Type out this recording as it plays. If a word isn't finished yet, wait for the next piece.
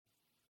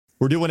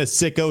We're doing a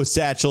Sicko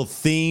Satchel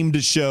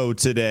themed show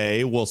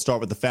today. We'll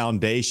start with the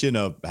foundation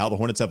of how the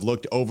Hornets have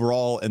looked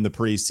overall in the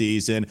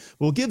preseason.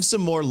 We'll give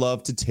some more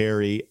love to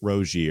Terry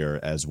Rozier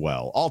as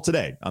well. All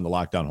today on the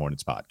Locked On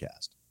Hornets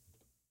podcast.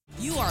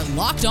 You are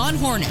Locked On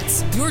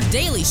Hornets, your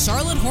daily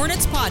Charlotte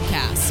Hornets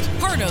podcast.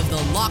 Part of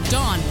the Locked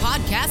On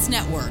Podcast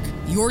Network,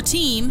 your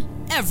team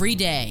every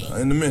day.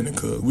 In a minute,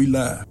 cuz we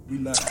live.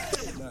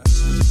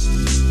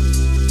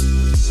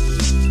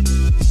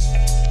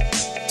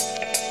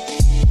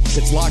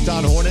 It's Locked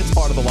On Hornets,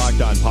 part of the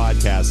Locked On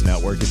Podcast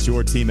Network. It's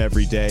your team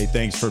every day.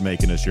 Thanks for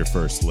making us your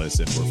first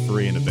listen. We're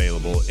free and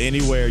available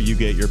anywhere you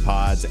get your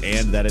pods,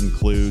 and that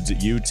includes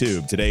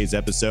YouTube. Today's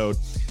episode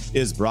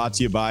is brought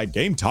to you by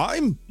Game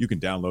Time. You can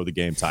download the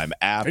Game Time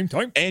app,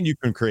 and you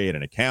can create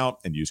an account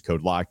and use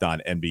code Locked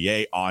On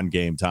NBA on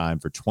Game Time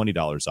for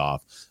 $20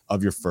 off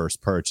of your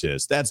first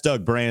purchase. That's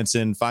Doug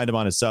Branson. Find him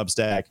on his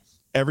Substack,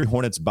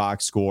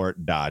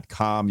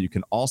 everyhornetsboxscore.com. You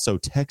can also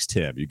text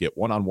him. You get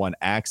one-on-one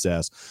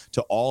access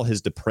to all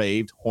his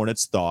depraved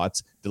Hornets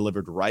thoughts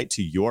delivered right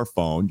to your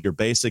phone. You're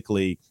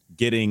basically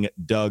getting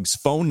Doug's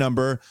phone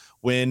number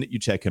when you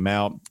check him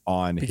out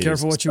on his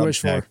careful what you wish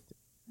for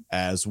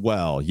as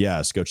well.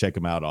 Yes, go check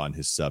him out on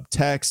his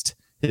Subtext,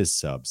 his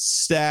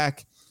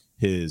Substack,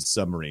 his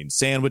Submarine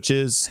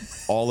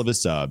Sandwiches, all of his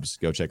subs.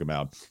 Go check him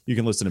out. You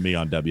can listen to me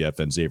on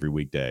WFNZ every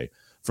weekday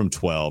from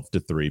 12 to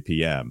 3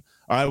 p.m.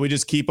 All right, we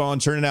just keep on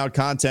churning out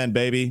content,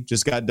 baby.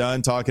 Just got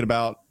done talking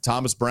about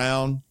Thomas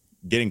Brown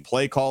getting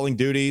play calling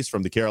duties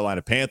from the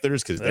Carolina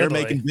Panthers because they're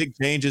making big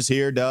changes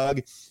here,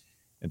 Doug.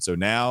 And so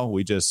now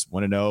we just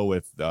want to know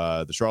if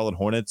the Charlotte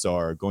Hornets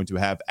are going to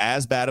have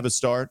as bad of a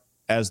start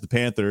as the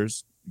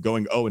Panthers,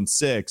 going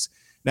 0-6.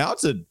 Now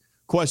it's a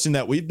question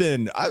that I've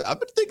been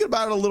thinking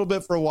about it a little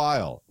bit for a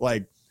while.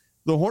 Like,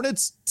 the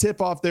Hornets tip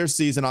off their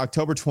season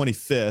October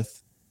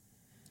 25th.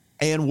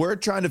 And we're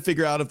trying to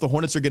figure out if the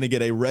Hornets are going to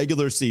get a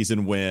regular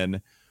season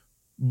win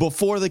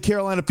before the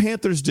Carolina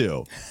Panthers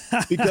do,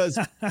 because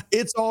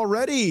it's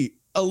already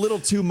a little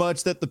too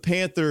much that the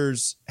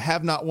Panthers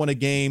have not won a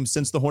game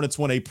since the Hornets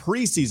won a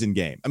preseason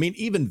game. I mean,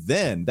 even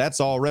then, that's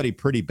already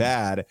pretty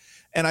bad.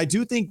 And I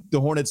do think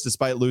the Hornets,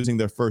 despite losing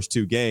their first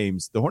two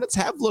games, the Hornets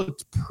have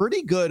looked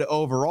pretty good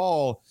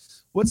overall.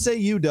 What say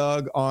you,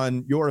 Doug,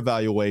 on your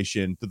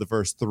evaluation through the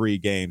first three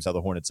games, how the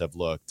Hornets have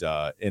looked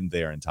in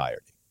their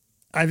entirety?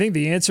 I think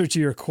the answer to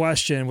your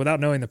question,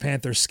 without knowing the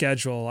Panthers'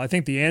 schedule, I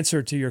think the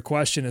answer to your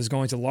question is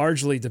going to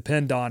largely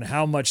depend on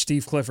how much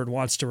Steve Clifford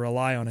wants to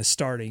rely on his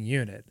starting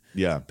unit.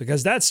 Yeah.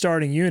 Because that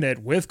starting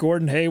unit with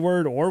Gordon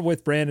Hayward or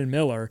with Brandon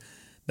Miller,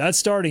 that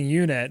starting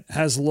unit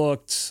has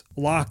looked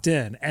locked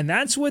in. And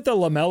that's with a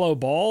LaMelo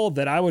Ball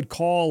that I would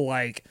call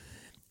like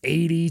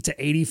 80 to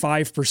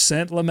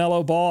 85%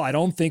 LaMelo Ball. I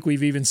don't think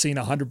we've even seen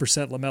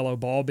 100% LaMelo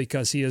Ball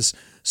because he is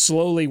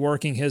slowly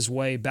working his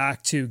way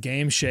back to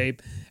game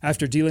shape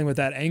after dealing with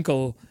that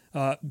ankle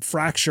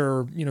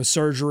fracture,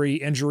 surgery,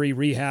 injury,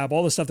 rehab,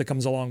 all the stuff that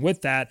comes along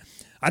with that.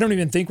 I don't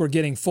even think we're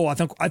getting full. I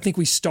think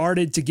we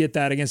started to get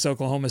that against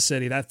Oklahoma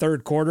City. That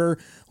third quarter,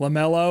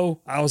 LaMelo,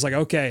 I was like,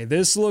 okay,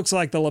 this looks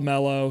like the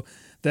LaMelo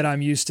that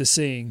I'm used to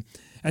seeing.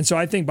 And so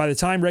I think by the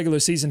time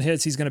regular season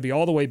hits, he's going to be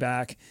all the way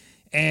back.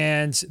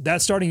 And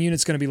that starting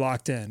unit's going to be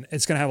locked in.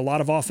 It's going to have a lot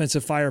of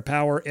offensive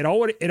firepower. It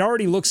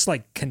already looks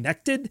like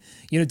connected.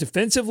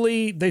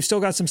 Defensively, they've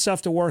still got some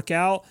stuff to work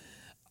out.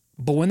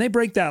 But when they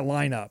break that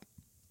lineup,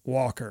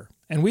 Walker,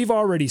 and we've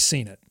already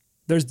seen it,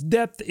 there's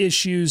depth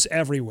issues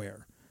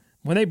everywhere.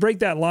 When they break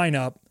that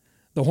lineup,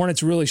 the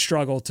Hornets really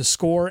struggle to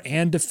score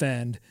and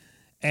defend.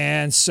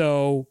 And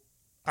so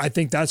I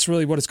think that's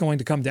really what it's going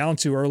to come down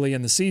to early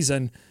in the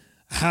season,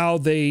 how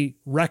they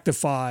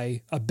rectify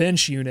a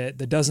bench unit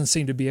that doesn't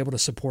seem to be able to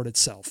support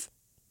itself.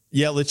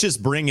 Yeah, let's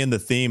just bring in the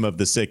theme of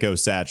the Sicko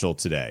Satchel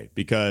today,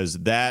 because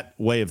that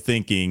way of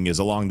thinking is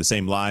along the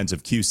same lines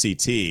of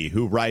QCT,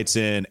 who writes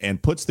in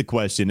and puts the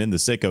question in the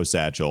Sicko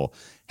Satchel: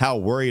 how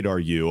worried are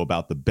you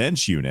about the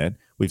bench unit?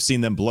 We've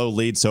seen them blow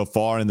leads so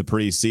far in the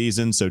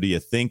preseason, so do you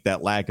think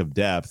that lack of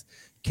depth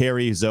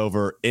carries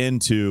over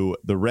into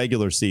the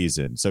regular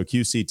season? So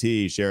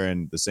QCT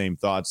sharing the same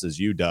thoughts as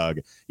you, Doug.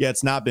 Yeah,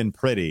 it's not been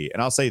pretty.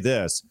 And I'll say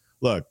this,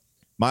 look,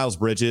 Miles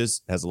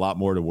Bridges has a lot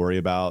more to worry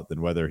about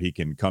than whether he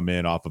can come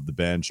in off of the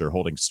bench or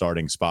holding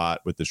starting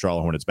spot with the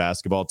Charlotte Hornets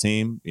basketball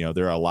team.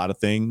 There are a lot of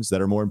things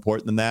that are more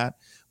important than that.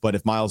 But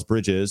if Miles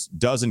Bridges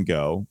doesn't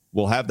go,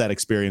 we'll have that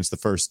experience the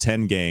first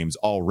 10 games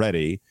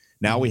already.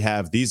 Now we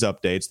have these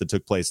updates that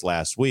took place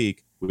last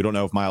week. We don't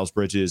know if Miles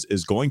Bridges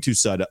is going to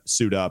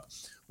suit up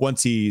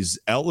once he's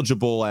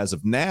eligible as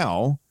of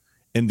now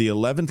in the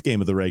 11th game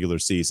of the regular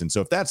season.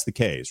 So if that's the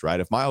case, right,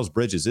 if Miles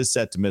Bridges is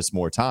set to miss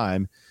more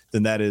time,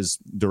 then that is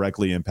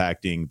directly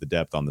impacting the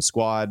depth on the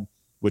squad,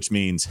 which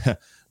means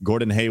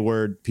Gordon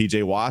Hayward,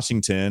 PJ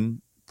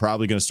Washington,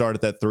 probably going to start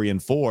at that 3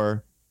 and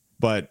 4,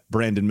 but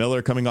Brandon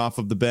Miller coming off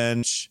of the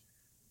bench.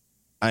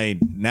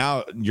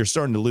 Now you're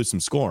starting to lose some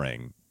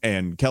scoring.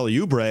 And Kelly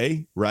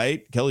Oubre,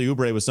 right? Kelly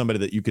Oubre was somebody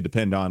that you could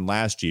depend on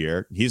last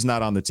year. He's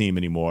not on the team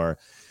anymore.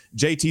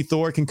 JT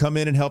Thor can come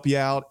in and help you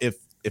out if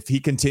if he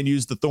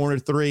continues the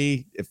Thorner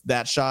 3, if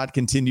that shot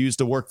continues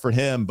to work for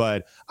him.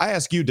 But I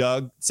ask you,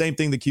 Doug, same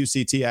thing the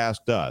QCT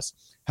asked us.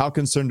 How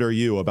concerned are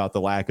you about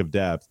the lack of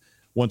depth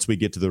once we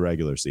get to the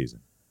regular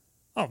season?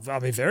 Oh,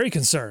 I'll be very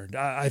concerned.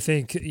 I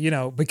think,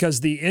 because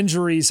the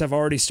injuries have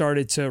already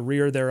started to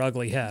rear their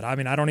ugly head. I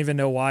mean, I don't even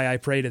know why I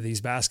pray to these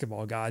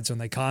basketball gods when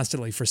they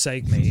constantly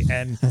forsake me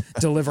and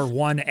deliver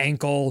one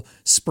ankle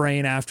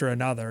sprain after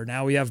another.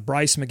 Now we have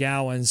Bryce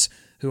McGowens,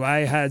 who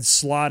I had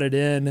slotted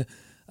in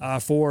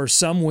for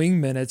some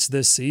wing minutes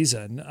this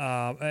season.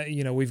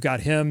 We've got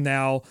him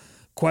now,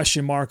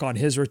 question mark on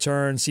his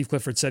return. Steve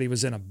Clifford said he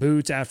was in a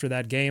boot after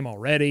that game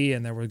already,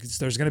 and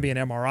there's going to be an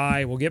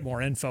MRI. We'll get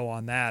more info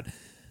on that.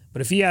 But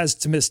if he has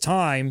to miss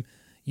time,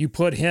 you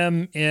put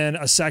him in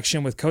a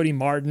section with Cody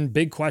Martin,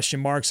 big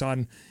question marks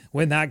on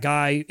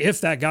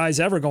if that guy's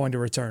ever going to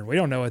return. We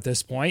don't know at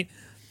this point.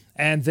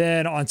 And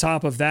then on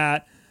top of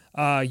that,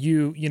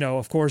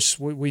 of course,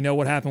 we know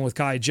what happened with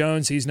Kai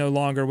Jones. He's no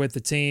longer with the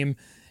team.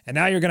 And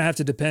now you're going to have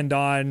to depend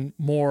on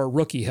more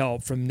rookie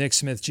help from Nick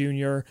Smith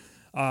Jr.,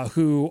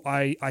 who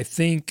I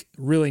think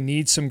really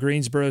needs some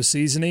Greensboro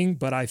seasoning,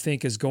 but I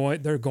think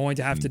they're going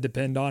to have to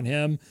depend on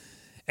him.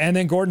 And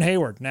then Gordon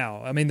Hayward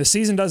now. I mean, the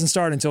season doesn't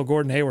start until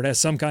Gordon Hayward has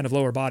some kind of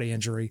lower body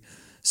injury.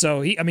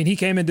 So he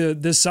came into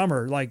this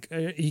summer,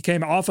 he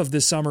came off of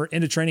this summer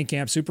into training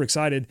camp super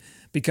excited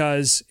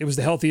because it was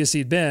the healthiest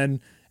he'd been,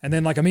 and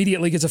then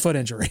immediately gets a foot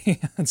injury.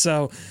 And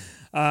so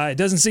it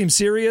doesn't seem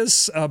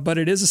serious, but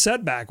it is a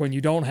setback when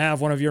you don't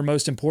have one of your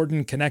most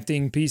important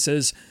connecting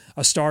pieces,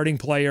 a starting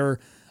player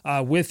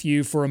with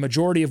you for a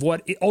majority of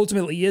what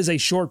ultimately is a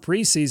short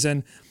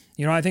preseason.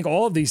 I think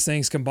all of these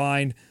things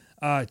combined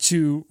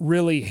to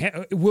really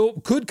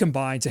could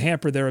combine to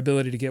hamper their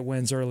ability to get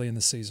wins early in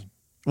the season.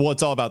 Well,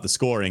 it's all about the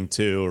scoring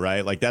too,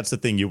 right? That's the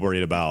thing you're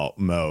worried about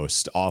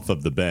most off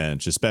of the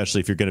bench, especially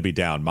if you're going to be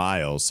down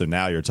Miles. So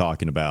now you're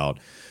talking about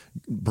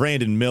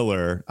Brandon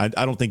Miller. I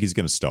don't think he's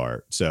going to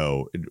start.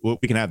 So we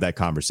can have that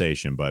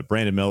conversation. But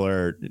Brandon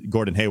Miller,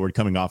 Gordon Hayward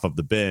coming off of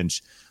the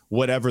bench,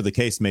 whatever the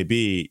case may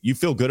be, you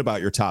feel good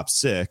about your top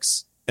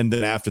 6. And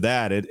then after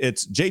that,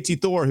 it's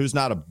JT Thor, who's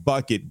not a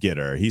bucket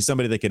getter. He's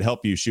somebody that could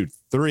help you shoot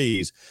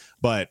threes.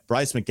 But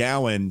Bryce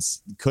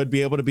McGowan could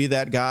be able to be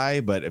that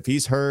guy. But if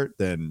he's hurt,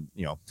 then,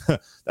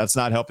 that's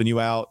not helping you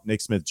out.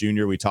 Nick Smith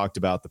Jr., we talked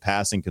about the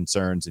passing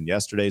concerns in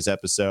yesterday's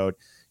episode.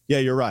 Yeah,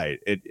 you're right.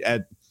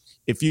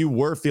 If you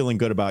were feeling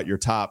good about your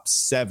top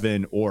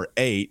 7 or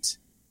 8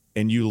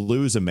 and you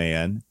lose a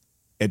man,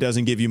 it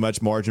doesn't give you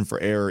much margin for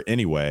error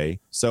anyway.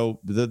 So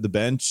the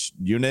bench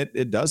unit,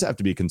 it does have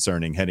to be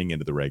concerning heading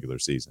into the regular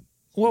season.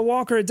 Well,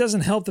 Walker, it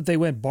doesn't help that they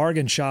went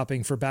bargain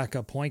shopping for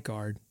backup point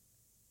guard.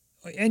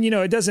 And,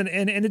 it doesn't,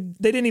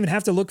 they didn't even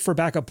have to look for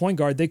backup point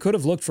guard. They could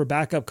have looked for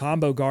backup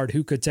combo guard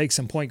who could take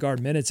some point guard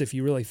minutes if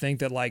you really think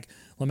that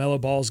LaMelo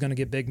Ball is going to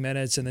get big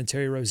minutes and then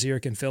Terry Rozier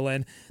can fill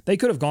in. They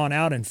could have gone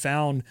out and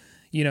found,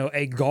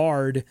 a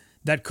guard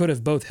that could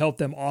have both helped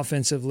them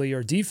offensively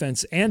or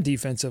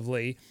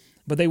defensively.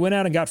 But they went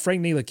out and got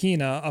Frank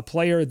Ntilikina, a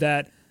player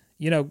that,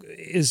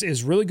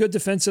 is really good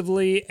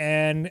defensively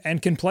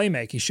and can play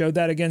make. He showed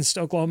that against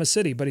Oklahoma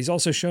City, but he's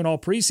also shown all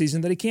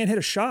preseason that he can't hit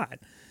a shot.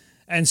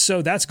 And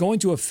so that's going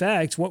to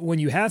affect when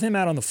you have him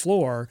out on the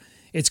floor,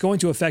 it's going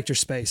to affect your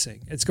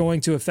spacing. It's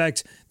going to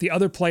affect the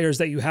other players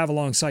that you have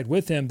alongside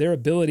with him, their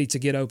ability to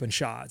get open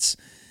shots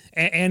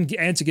and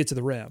to get to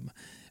the rim.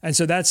 And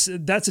so that's a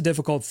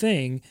difficult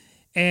thing.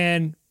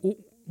 And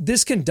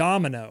this can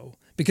domino.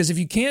 Because if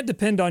you can't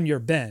depend on your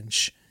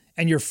bench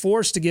and you're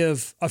forced to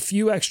give a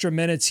few extra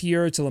minutes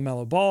here to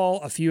LaMelo Ball,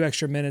 a few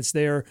extra minutes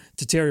there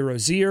to Terry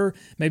Rozier,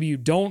 maybe you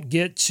don't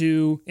get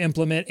to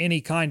implement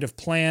any kind of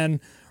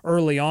plan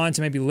early on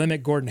to maybe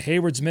limit Gordon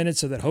Hayward's minutes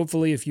so that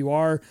hopefully if you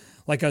are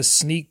a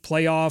sneak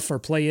playoff or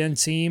play-in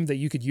team that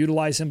you could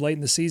utilize him late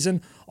in the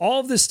season, all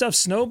of this stuff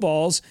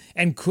snowballs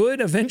and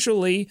could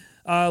eventually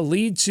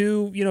lead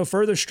to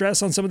further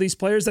stress on some of these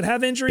players that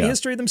have injury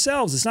history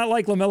themselves. It's not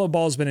like LaMelo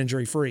Ball's been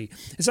injury-free.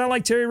 It's not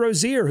like Terry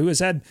Rozier, who has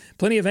had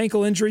plenty of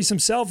ankle injuries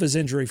himself, is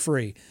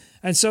injury-free.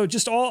 And so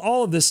just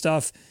all of this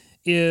stuff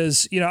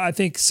is, I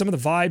think some of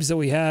the vibes that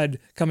we had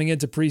coming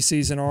into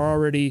preseason are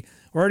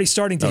already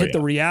starting to hit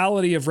the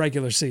reality of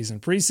regular season.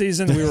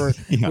 Preseason,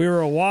 we were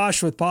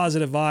awash with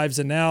positive vibes,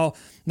 and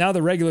now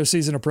the regular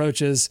season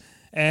approaches,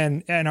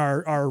 and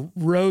our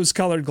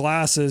rose-colored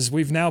glasses,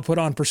 we've now put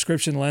on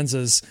prescription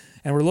lenses,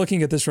 and we're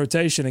looking at this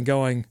rotation and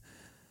going,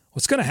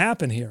 what's going to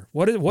happen here?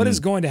 What is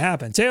going to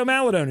happen? Teo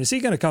Maladone, is he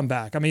going to come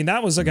back? I mean,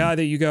 that was a guy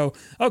that you go,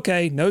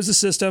 okay, knows the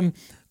system,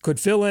 could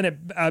fill in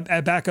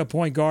at backup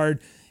point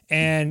guard,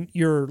 and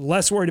you're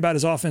less worried about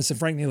his offense than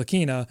Frank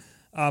Ntilikina,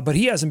 but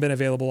he hasn't been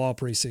available all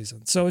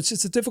preseason. So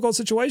it's a difficult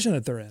situation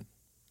that they're in.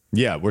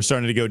 Yeah, we're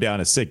starting to go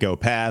down a sicko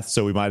path,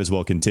 so we might as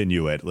well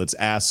continue it. Let's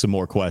ask some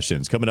more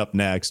questions. Coming up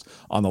next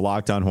on the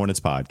Locked On Hornets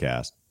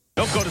podcast.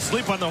 Don't go to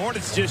sleep on the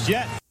Hornets just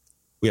yet.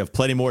 We have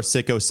plenty more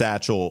Sicko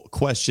Satchel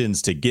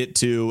questions to get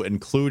to,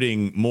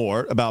 including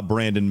more about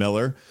Brandon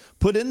Miller.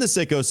 put in the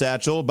Sicko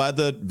Satchel by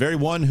the very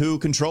one who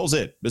controls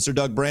it, Mr.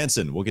 Doug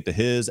Branson. We'll get to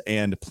his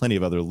and plenty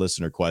of other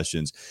listener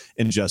questions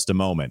in just a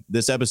moment.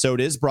 This episode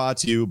is brought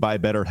to you by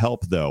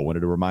BetterHelp, though. Wanted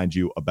to remind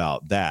you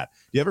about that.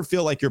 Do you ever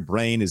feel like your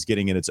brain is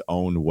getting in its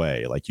own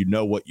way? Like you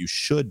know what you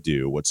should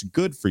do, what's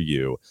good for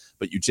you,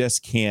 but you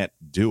just can't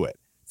do it?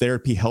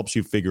 Therapy helps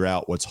you figure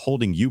out what's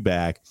holding you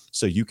back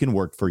so you can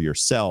work for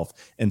yourself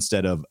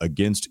instead of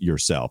against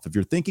yourself. If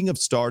you're thinking of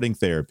starting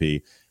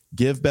therapy,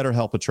 give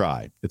BetterHelp a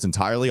try. It's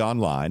entirely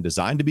online,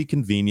 designed to be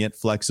convenient,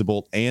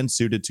 flexible, and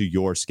suited to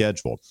your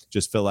schedule.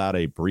 Just fill out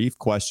a brief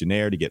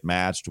questionnaire to get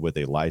matched with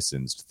a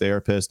licensed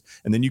therapist,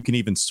 and then you can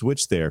even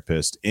switch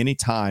therapists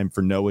anytime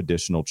for no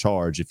additional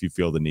charge if you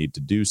feel the need to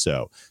do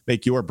so.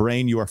 Make your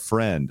brain your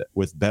friend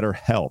with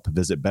BetterHelp.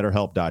 Visit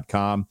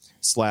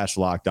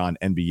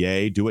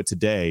BetterHelp.com/LockedOnNBA. Do it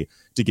today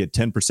to get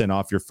 10%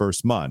 off your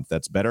first month.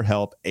 That's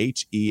BetterHelp,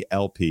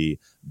 H-E-L-P,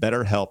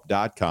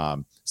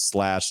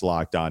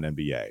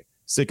 BetterHelp.com/LockedOnNBA.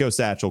 Sicko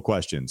Satchel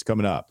questions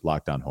coming up.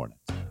 Locked On Hornets.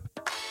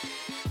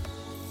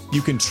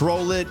 You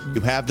control it.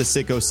 You have the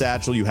Sicko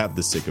Satchel. You have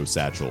the Sicko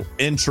Satchel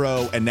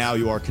intro. And now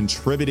you are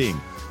contributing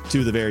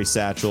to the very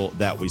satchel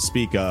that we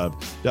speak of.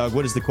 Doug,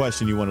 what is the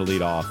question you want to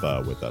lead off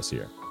with us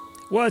here?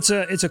 Well,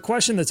 it's a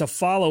question that's a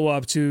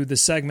follow-up to the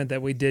segment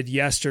that we did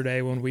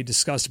yesterday when we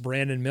discussed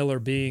Brandon Miller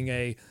being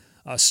a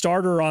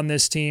starter on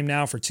this team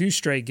now for 2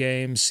 straight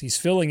games. He's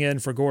filling in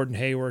for Gordon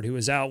Hayward, who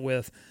is out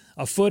with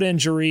a foot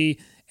injury,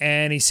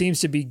 and he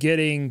seems to be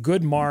getting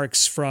good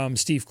marks from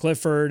Steve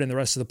Clifford and the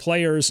rest of the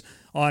players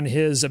on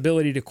his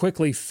ability to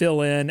quickly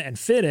fill in and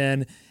fit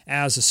in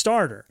as a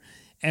starter.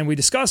 And we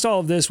discussed all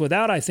of this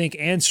without, I think,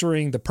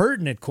 answering the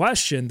pertinent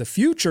question, the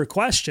future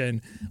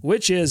question,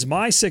 which is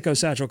my Sicko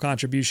Satchel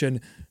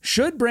contribution.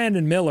 Should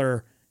Brandon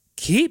Miller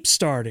keep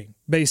starting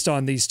based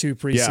on these 2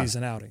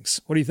 preseason outings?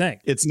 What do you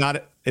think? It's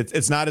not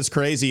as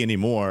crazy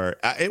anymore.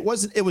 It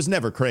was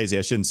never crazy.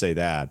 I shouldn't say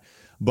that.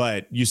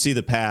 But you see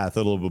the path a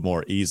little bit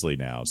more easily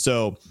now.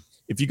 So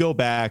if you go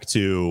back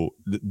to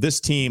this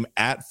team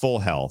at full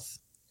health,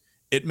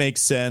 it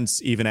makes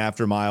sense, even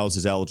after Miles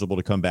is eligible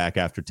to come back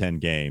after 10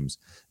 games,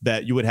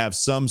 that you would have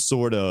some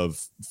sort of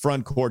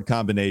front court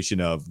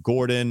combination of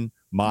Gordon,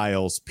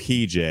 Miles,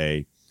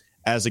 PJ,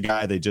 as a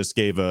guy they just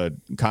gave a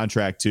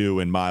contract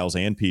to in Miles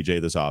and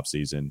PJ this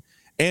offseason,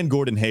 and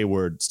Gordon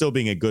Hayward still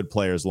being a good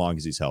player as long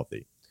as he's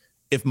healthy.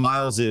 If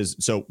Miles is,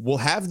 so we'll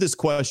have this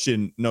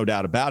question, no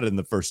doubt about it, in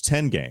the first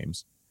 10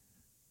 games.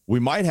 We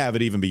might have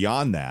it even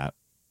beyond that.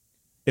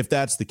 If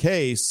that's the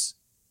case,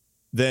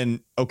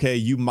 then, okay,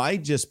 you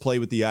might just play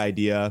with the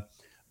idea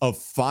of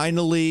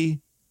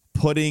finally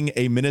putting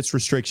a minutes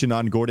restriction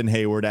on Gordon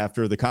Hayward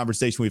after the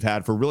conversation we've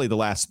had for really the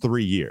last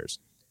 3 years.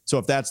 So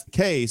if that's the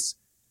case,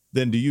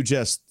 then do you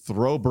just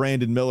throw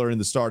Brandon Miller in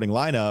the starting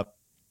lineup,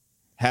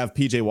 have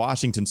PJ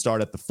Washington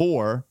start at the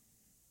 4,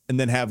 and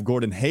then have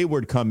Gordon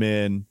Hayward come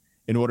in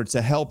order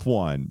to help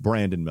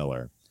Brandon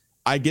Miller?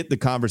 I get the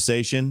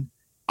conversation.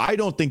 I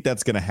don't think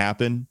that's going to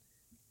happen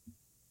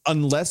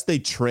unless they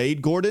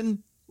trade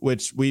Gordon,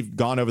 which we've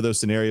gone over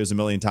those scenarios a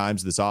million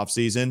times this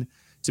offseason.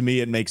 To me,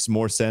 it makes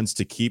more sense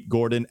to keep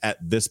Gordon at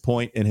this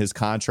point in his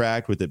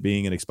contract, with it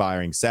being an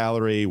expiring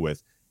salary,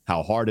 with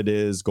how hard it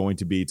is going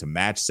to be to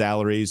match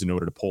salaries in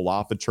order to pull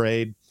off a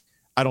trade.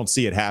 I don't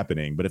see it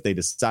happening. But if they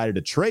decided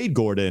to trade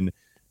Gordon,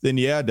 then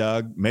yeah,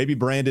 Doug, maybe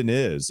Brandon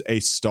is a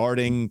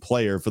starting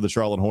player for the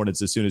Charlotte Hornets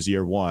as soon as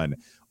year 1.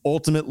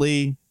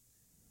 Ultimately,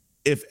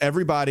 if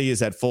everybody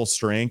is at full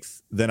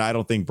strength, then I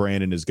don't think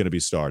Brandon is going to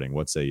be starting.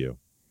 What say you?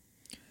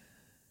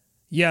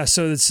 Yeah,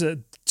 so it's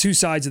 2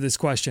 sides of this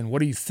question. What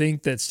do you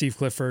think that Steve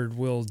Clifford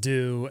will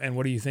do, and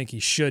what do you think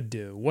he should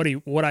do?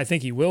 What I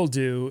think he will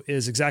do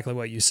is exactly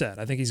what you said.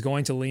 I think he's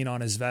going to lean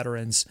on his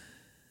veterans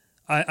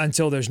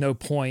until there's no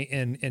point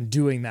in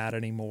doing that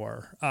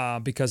anymore,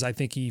 because I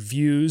think he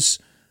views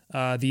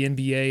the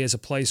NBA as a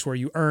place where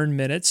you earn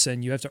minutes,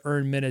 and you have to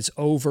earn minutes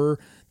over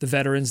the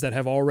veterans that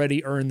have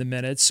already earned the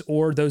minutes,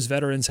 or those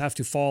veterans have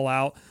to fall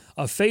out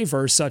of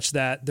favor such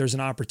that there's an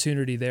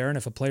opportunity there. And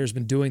if a player's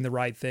been doing the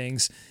right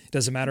things, it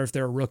doesn't matter if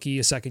they're a rookie,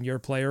 a second-year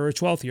player, or a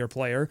 12th-year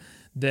player,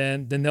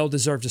 then they'll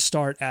deserve to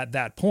start at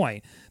that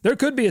point. There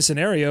could be a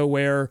scenario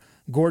where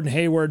Gordon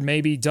Hayward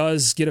maybe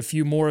does get a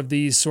few more of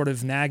these sort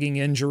of nagging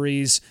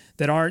injuries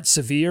that aren't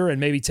severe and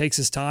maybe takes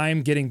his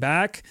time getting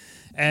back.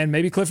 And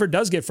maybe Clifford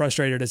does get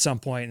frustrated at some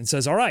point and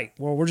says, all right,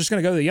 well, we're just going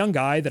to go to the young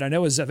guy that I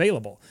know is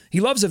available. He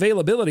loves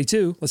availability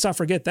too. Let's not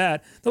forget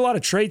that. There are a lot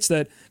of traits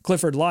that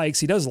Clifford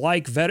likes. He does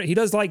like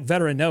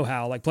veteran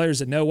know-how, like players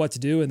that know what to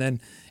do and then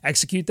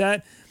execute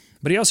that.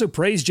 But he also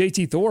praised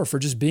JT Thor for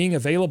just being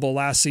available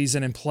last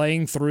season and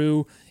playing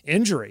through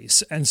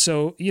injuries. And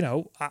so,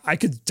 I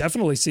could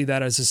definitely see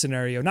that as a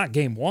scenario, not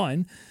game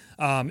 1.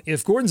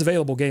 If Gordon's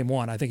available game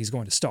 1, I think he's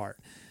going to start.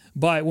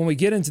 But when we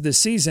get into this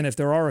season, if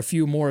there are a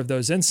few more of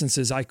those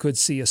instances, I could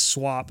see a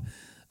swap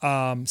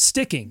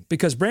sticking,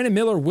 because Brandon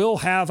Miller will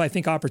have, I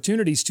think,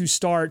 opportunities to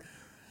start,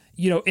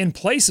 in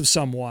place of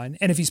someone.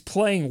 And if he's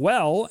playing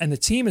well and the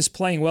team is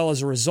playing well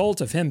as a result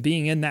of him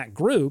being in that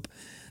group,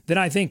 then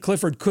I think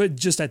Clifford could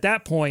just at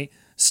that point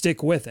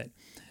stick with it.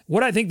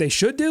 what I think they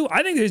should do,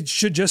 I think they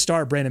should just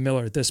start Brandon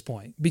Miller at this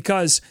point,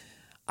 because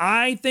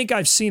I think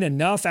I've seen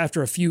enough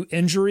after a few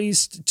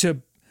injuries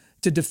to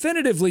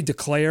definitively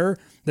declare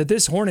that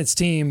this Hornets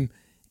team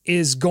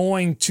is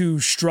going to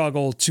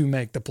struggle to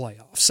make the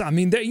playoffs. I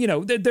mean,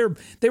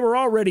 they were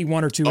already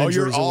one or two injuries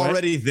away. Oh, you're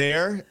already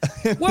there?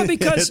 Well,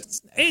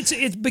 because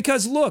it's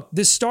because look,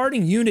 the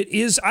starting unit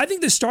is, I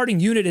think the starting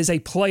unit is a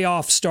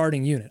playoff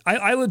starting unit.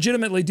 I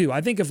legitimately do.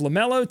 I think if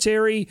LaMelo,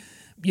 Terry,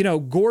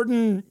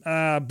 Gordon,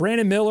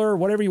 Brandon Miller,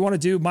 whatever you want to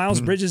do, Miles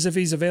Bridges if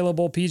he's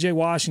available, PJ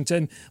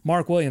Washington,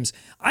 Mark Williams,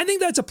 I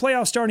think that's a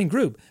playoff starting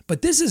group.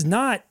 But this is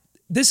not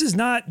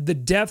the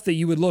depth that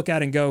you would look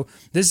at and go,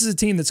 this is a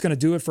team that's going to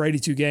do it for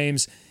 82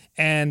 games,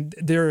 and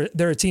they're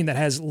a team that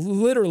has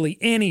literally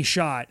any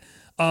shot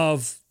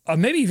of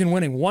maybe even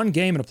winning one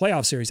game in a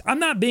playoff series. I'm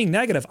not being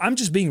negative. I'm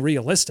just being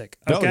realistic.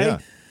 Okay. Oh, yeah.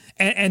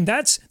 And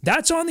that's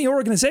on the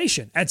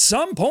organization. At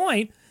some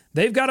point,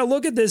 they've got to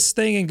look at this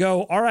thing and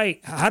go, all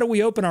right, how do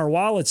we open our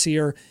wallets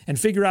here and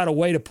figure out a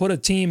way to put a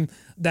team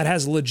that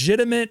has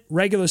legitimate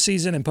regular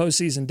season and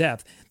postseason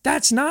depth?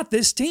 That's not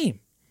this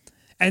team.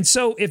 And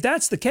so if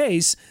that's the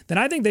case, then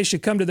I think they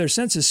should come to their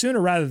senses sooner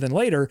rather than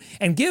later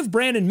and give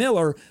Brandon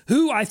Miller,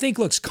 who I think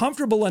looks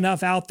comfortable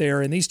enough out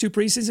there in these 2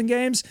 preseason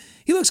games,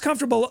 he looks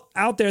comfortable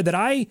out there that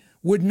I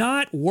would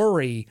not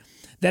worry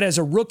that as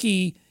a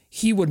rookie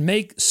he would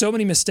make so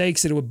many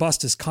mistakes that it would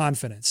bust his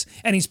confidence.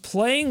 And he's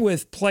playing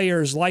with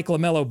players like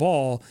LaMelo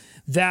Ball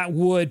that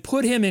would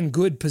put him in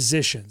good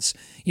positions.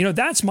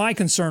 That's my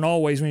concern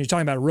always when you're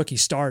talking about a rookie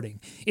starting,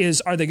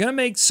 is are they going to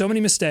make so many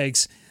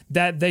mistakes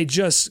that they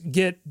just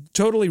get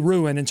totally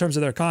ruined in terms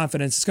of their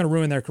confidence? It's going to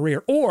ruin their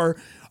career. Or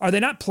are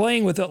they not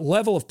playing with a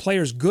level of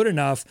players good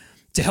enough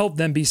to help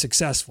them be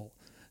successful?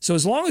 So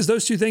as long as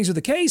those two things are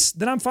the case,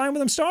 then I'm fine with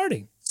them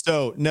starting.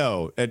 So,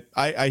 no,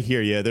 I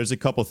hear you. There's a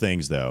couple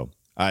things, though.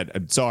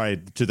 I'm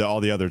sorry to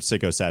all the other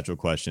Sicko Satchel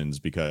questions,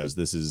 because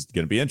this is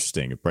going to be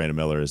interesting if Brandon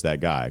Miller is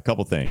that guy. A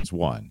couple things.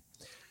 One,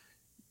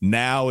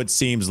 now it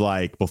seems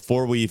like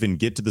before we even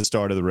get to the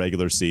start of the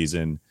regular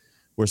season,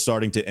 we're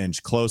starting to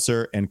inch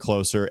closer and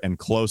closer and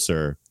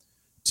closer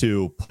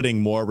to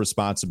putting more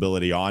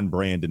responsibility on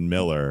Brandon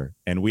Miller,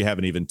 and we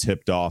haven't even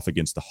tipped off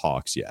against the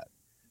Hawks yet.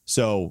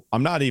 So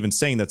I'm not even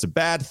saying that's a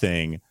bad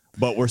thing,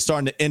 but we're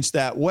starting to inch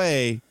that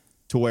way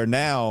to where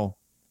now,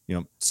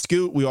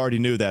 Scoot, we already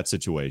knew that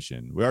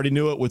situation. We already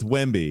knew it with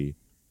Wemby.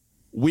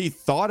 We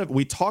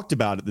talked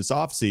about it this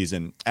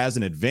offseason as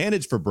an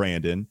advantage for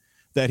Brandon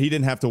that he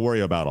didn't have to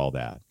worry about all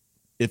that.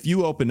 If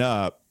you open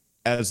up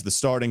as the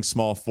starting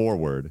small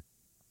forward,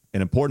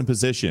 an important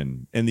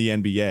position in the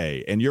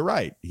NBA, and you're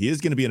right, he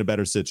is going to be in a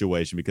better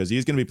situation because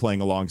he's going to be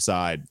playing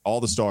alongside all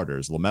the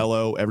starters,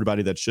 LaMelo,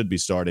 everybody that should be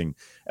starting,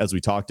 as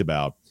we talked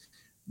about.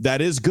 That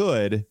is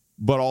good,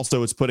 but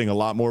also it's putting a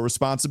lot more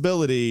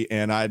responsibility,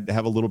 and I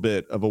have a little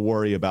bit of a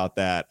worry about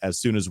that as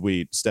soon as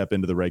we step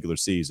into the regular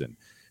season.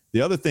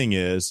 The other thing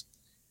is,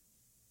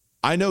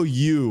 I know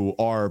you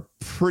are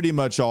pretty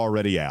much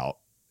already out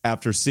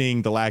after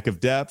seeing the lack of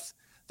depth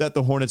that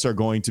the Hornets are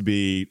going to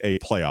be a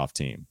playoff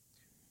team.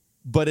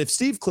 But if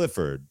Steve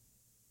Clifford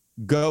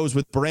goes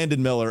with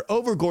Brandon Miller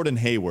over Gordon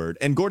Hayward,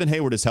 and Gordon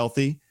Hayward is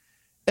healthy,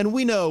 and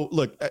we know,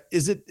 look,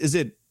 is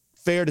it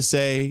fair to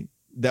say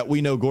that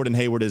we know Gordon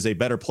Hayward is a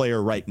better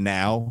player right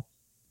now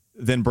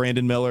than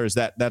Brandon Miller?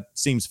 That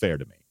seems fair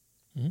to me.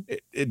 Mm-hmm.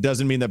 It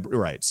doesn't mean that,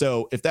 right.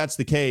 So if that's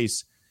the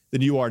case,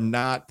 then you are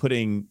not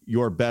putting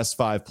your best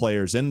 5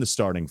 players in the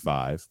starting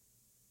 5.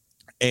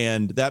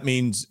 And that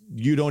means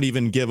you don't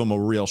even give them a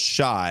real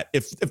shot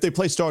if they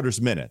play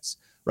starters minutes,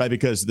 right?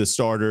 Because the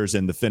starters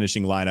and the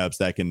finishing lineups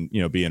that can,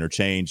 be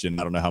interchanged. And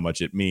I don't know how much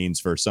it means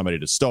for somebody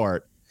to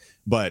start,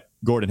 but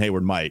Gordon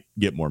Hayward might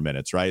get more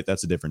minutes, right?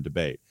 That's a different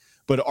debate.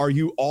 But are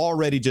you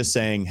already just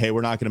saying, hey,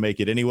 we're not going to make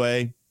it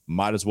anyway?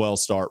 Might as well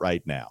start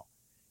right now.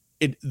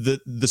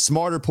 The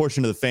smarter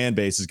portion of the fan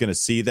base is going to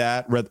see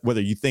that,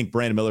 whether you think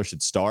Brandon Miller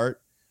should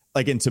start.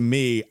 And to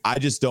me, I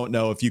just don't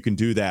know if you can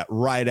do that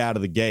right out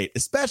of the gate,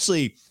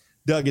 especially,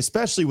 Doug,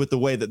 with the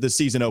way that the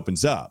season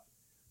opens up.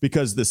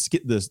 Because the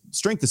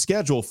strength of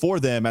schedule for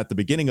them at the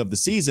beginning of the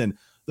season,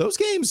 those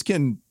games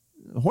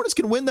Hornets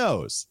can win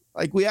those.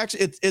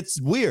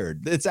 It's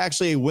weird. It's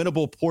actually a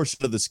winnable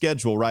portion of the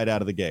schedule right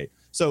out of the gate.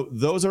 So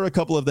those are a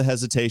couple of the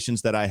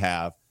hesitations that I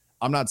have.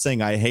 I'm not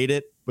saying I hate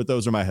it, but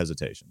those are my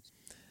hesitations.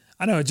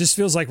 I know, it just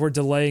feels like we're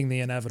delaying the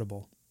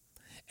inevitable.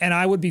 And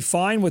I would be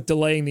fine with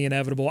delaying the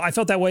inevitable. I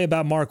felt that way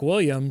about Mark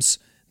Williams,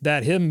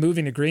 that him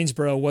moving to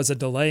Greensboro was a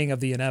delaying of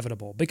the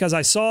inevitable, because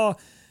I saw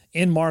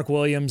in Mark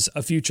Williams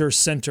a future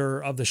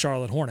center of the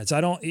Charlotte Hornets.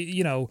 I don't,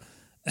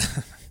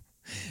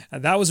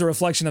 that was a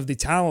reflection of the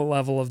talent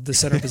level of the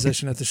center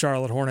position at the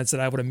Charlotte Hornets, that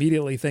I would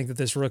immediately think that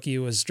this rookie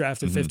who was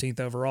drafted 15th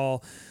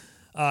overall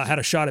had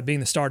a shot at being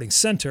the starting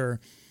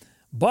center.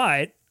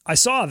 But I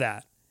saw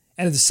that.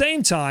 And at the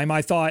same time,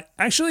 I thought,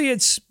 actually,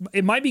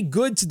 it might be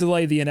good to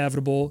delay the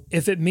inevitable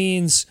if it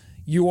means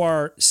you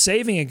are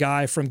saving a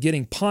guy from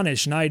getting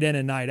punished night in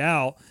and night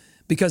out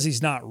because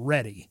he's not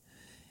ready.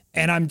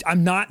 And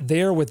I'm not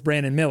there with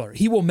Brandon Miller.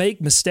 He will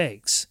make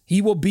mistakes.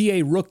 He will be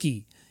a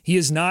rookie. He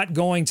is not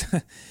going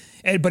to,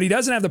 but he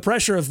doesn't have the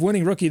pressure of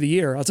winning Rookie of the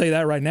Year. I'll tell you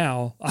that right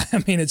now.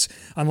 I mean, it's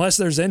unless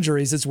there's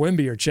injuries, it's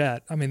Wemby or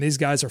Chet. I mean, these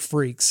guys are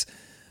freaks.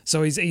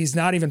 So he's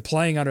not even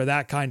playing under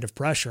that kind of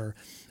pressure.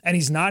 And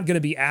he's not going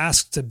to be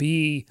asked to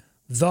be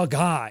the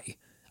guy.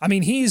 I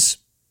mean,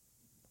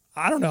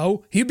 I don't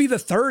know, he'd be the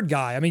third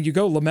guy. I mean, you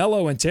go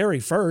LaMelo and Terry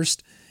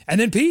first, and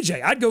then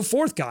PJ. I'd go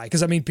fourth guy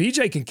because, I mean,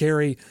 PJ can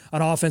carry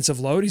an offensive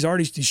load. He's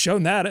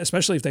shown that,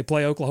 especially if they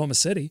play Oklahoma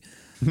City.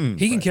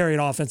 He can carry an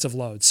offensive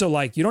load. So,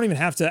 like, you don't even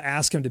have to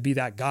ask him to be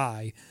that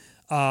guy.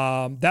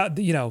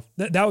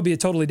 That would be a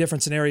totally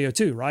different scenario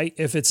too, right?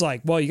 If it's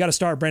like, well, you got to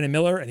start Brandon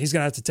Miller and he's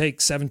going to have to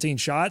take 17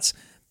 shots.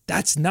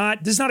 This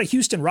is not a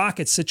Houston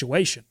Rockets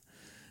situation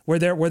where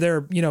they're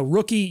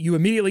rookie, you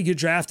immediately get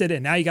drafted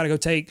and now you got to go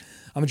take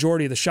a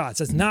majority of the shots.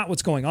 That's not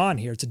what's going on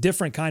here. It's a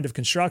different kind of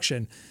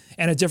construction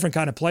and a different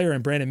kind of player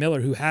in Brandon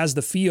Miller who has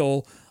the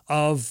feel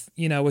of,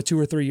 a 2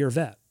 or 3 year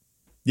vet.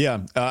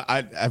 Yeah,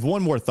 I have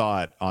one more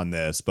thought on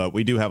this, but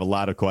we do have a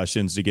lot of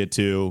questions to get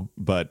to,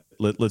 but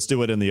let's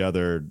do it in the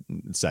other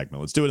segment.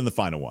 Let's do it in the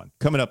final one.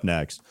 Coming up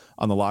next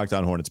on the Locked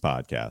On Hornets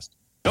podcast.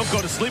 Don't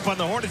go to sleep on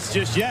the Hornets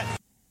just yet.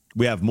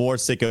 We have more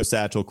Sicko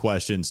Satchel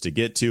questions to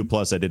get to,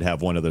 plus I did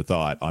have one other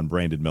thought on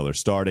Brandon Miller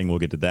starting. We'll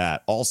get to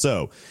that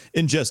also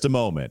in just a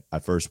moment. I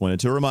first wanted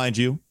to remind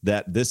you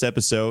that this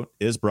episode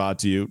is brought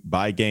to you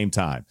by Game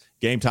Time.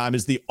 Game Time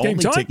is the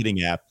only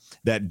ticketing app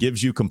that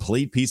gives you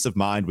complete peace of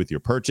mind with your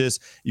purchase.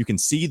 You can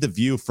see the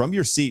view from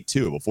your seat,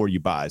 too, before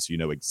you buy, so you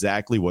know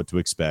exactly what to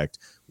expect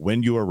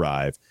when you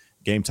arrive.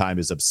 Game Time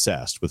is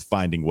obsessed with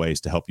finding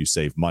ways to help you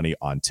save money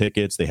on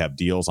tickets. They have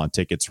deals on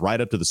tickets right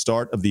up to the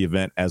start of the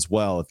event as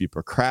well. If you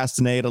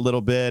procrastinate a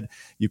little bit,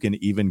 you can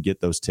even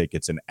get those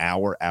tickets an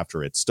hour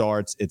after it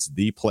starts. It's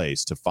the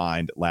place to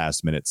find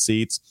last-minute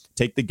seats.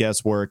 Take the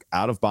guesswork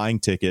out of buying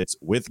tickets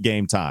with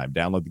Game Time.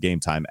 Download the Game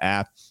Time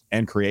app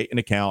and create an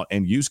account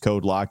and use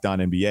code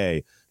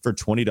LOCKEDONNBA for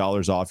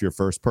 $20 off your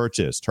first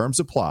purchase. Terms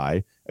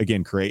apply.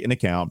 Again, create an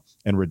account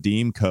and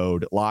redeem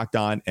code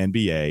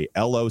LOCKEDONNBA,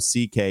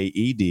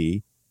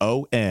 LOCKEDONNBA,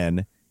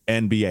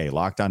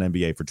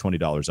 LOCKEDONNBA for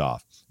 $20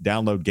 off.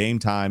 Download Game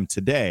Time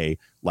today.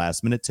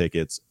 Last minute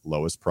tickets,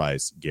 lowest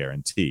price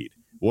guaranteed.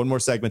 One more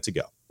segment to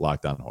go.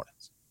 Locked On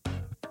Hornets. All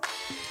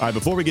right,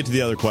 before we get to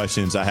the other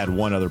questions, I had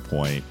one other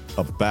point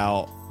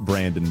about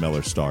Brandon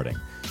Miller starting.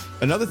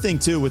 Another thing,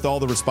 too, with all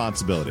the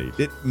responsibility,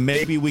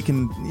 maybe we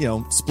can,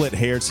 split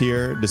hairs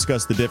here,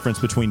 discuss the difference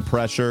between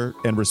pressure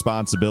and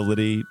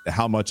responsibility,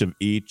 how much of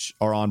each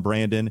are on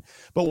Brandon.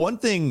 But one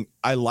thing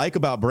I like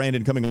about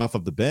Brandon coming off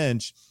of the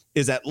bench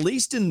is at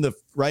least in the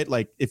right,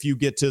 like if you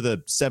get to the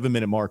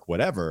 7-minute mark,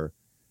 whatever,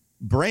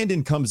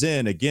 Brandon comes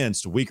in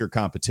against weaker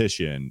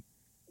competition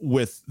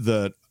with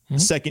the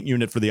second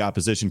unit for the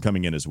opposition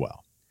coming in as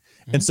well.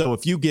 And so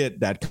if you get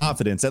that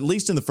confidence, at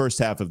least in the first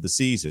half of the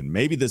season,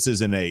 maybe this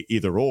isn't a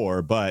either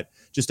or, but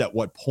just at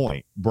what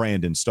point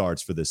Brandon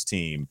starts for this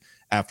team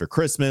after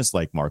Christmas,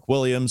 like Mark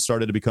Williams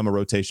started to become a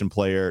rotation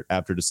player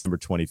after December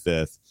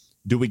 25th.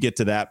 Do we get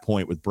to that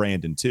point with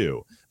Brandon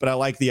too? But I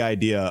like the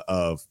idea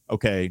of,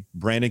 okay,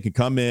 Brandon can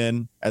come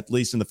in at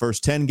least in the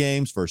first 10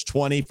 games, first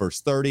 20,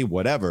 first 30,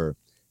 whatever,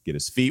 get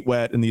his feet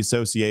wet in the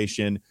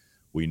association.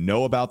 We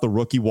know about the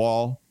rookie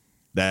wall.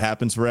 That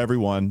happens for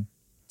everyone.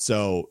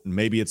 So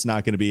maybe it's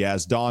not going to be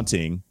as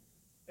daunting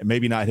and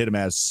maybe not hit him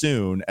as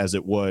soon as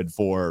it would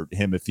for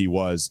him if he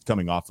was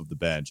coming off of the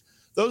bench.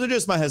 Those are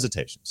just my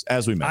hesitations,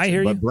 as we mentioned. I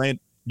hear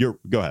you.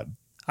 Go ahead.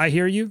 I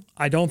hear you.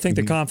 I don't think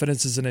the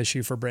confidence is an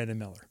issue for Brandon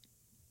Miller.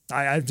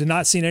 I've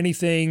not seen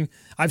anything.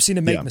 I've seen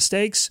him make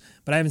mistakes,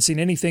 but I haven't seen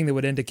anything that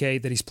would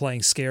indicate that he's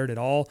playing scared at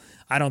all.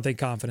 I don't think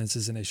confidence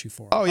is an issue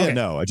for him. Oh, yeah,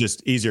 no,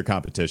 just easier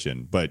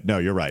competition. But no,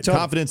 you're right.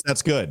 Confidence,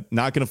 that's good.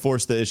 Not going to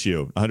force the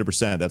issue,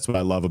 100%. That's what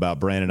I love about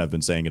Brandon. I've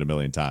been saying it a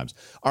million times.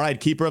 All right,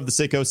 keeper of the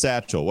Sicko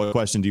Satchel. What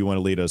question do you want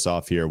to lead us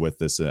off here with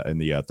this in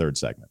the third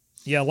segment?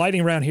 Yeah,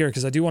 lightning round here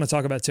because I do want to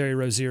talk about Terry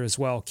Rozier as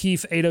well.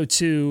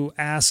 Keith802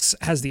 asks,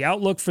 has the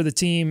outlook for the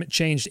team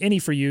changed any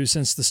for you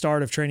since the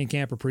start of training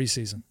camp or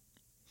preseason?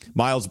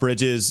 Miles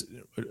Bridges,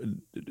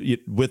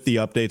 with the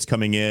updates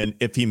coming in,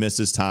 if he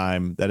misses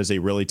time, that is a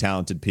really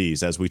talented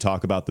piece. As we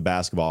talk about the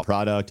basketball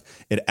product,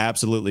 it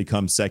absolutely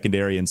comes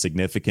secondary in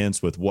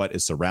significance with what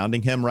is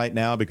surrounding him right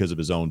now because of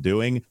his own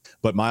doing.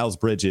 But Miles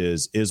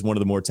Bridges is one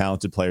of the more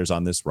talented players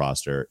on this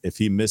roster. If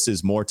he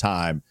misses more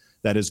time,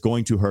 that is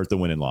going to hurt the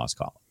win and loss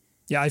column.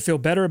 Yeah, I feel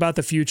better about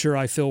the future.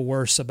 I feel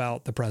worse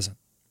about the present.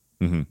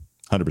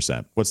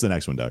 100%. What's the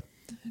next one, Doug?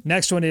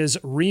 Next one is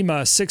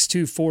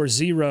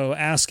Rima6240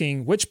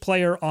 asking, which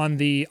player on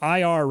the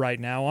IR right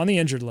now, on the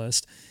injured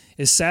list,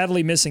 is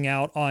sadly missing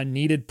out on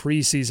needed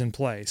preseason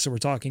play? So we're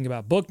talking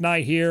about Book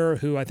Knight here,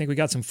 who I think we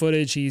got some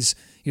footage. He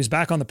was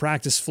back on the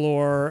practice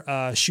floor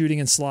shooting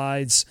in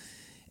slides.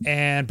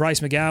 And Bryce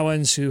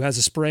McGowan's, who has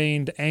a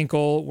sprained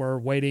ankle. We're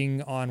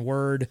waiting on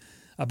word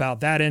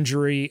about that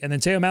injury. And then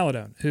Teo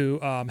Maladone, who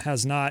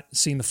has not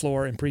seen the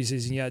floor in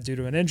preseason yet due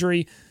to an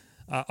injury.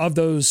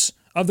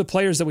 Of the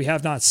players that we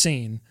have not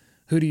seen,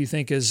 who do you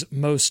think is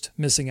most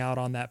missing out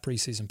on that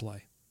preseason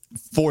play?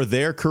 For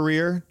their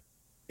career,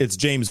 it's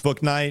James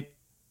Book night.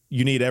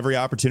 You need every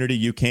opportunity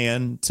you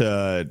can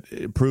to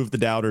prove the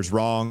doubters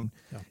wrong.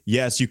 Yeah.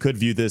 Yes, you could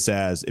view this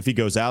as if he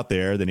goes out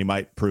there, then he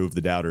might prove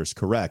the doubters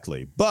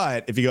correctly.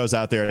 But if he goes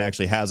out there and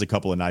actually has a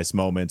couple of nice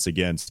moments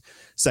against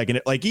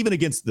even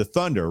against the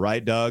Thunder,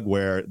 right, Doug,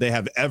 where they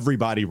have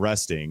everybody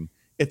resting,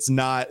 it's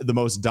not the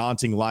most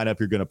daunting lineup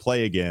you're going to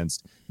play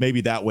against. Maybe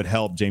that would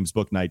help James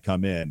Bouknight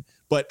come in.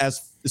 But as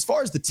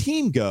far as the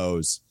team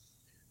goes,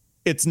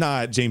 it's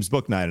not James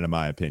Bouknight, in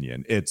my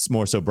opinion. It's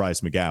more so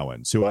Bryce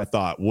McGowens, who I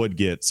thought would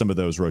get some of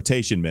those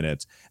rotation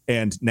minutes.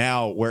 And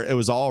now where it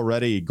was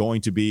already going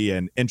to be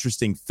an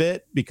interesting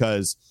fit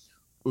because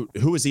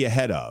who is he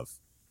ahead of?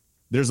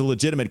 There's a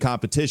legitimate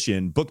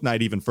competition.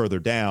 Bouknight even further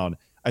down.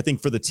 I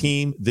think for the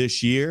team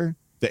this year,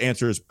 the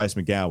answer is Bryce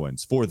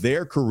McGowens. For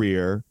their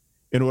career,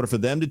 in order for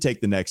them to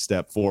take the next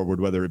step forward,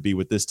 whether it be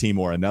with this team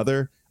or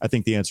another, I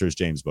think the answer is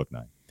James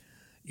Bouknight.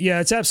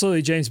 Yeah, it's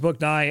absolutely James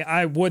Bouknight.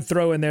 I would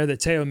throw in there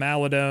that Theo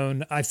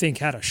Maledon, I think,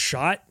 had a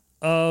shot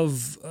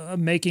of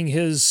making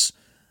his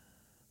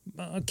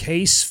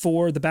case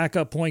for the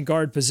backup point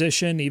guard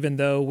position, even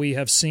though we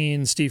have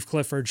seen Steve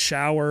Clifford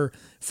shower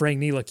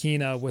Frank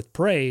Ntilikina with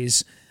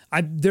praise.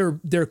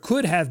 There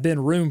could have been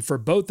room for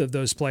both of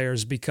those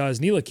players because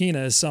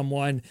Ntilikina is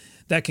someone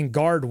that can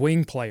guard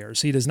wing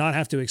players. He does not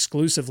have to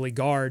exclusively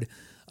guard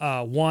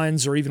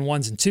ones or even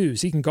ones and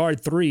twos. He can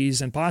guard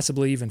threes and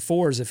possibly even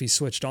fours if he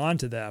switched on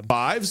to them.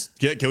 Fives?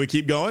 Can we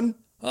keep going?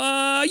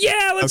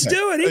 Yeah, let's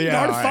do it. He can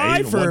guard a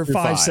five for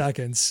 5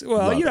 seconds.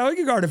 Well, Love he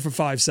can guard it for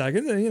 5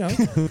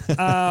 seconds,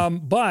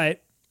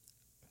 but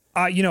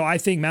I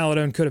think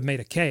Maledon could have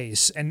made a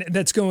case, and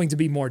that's going to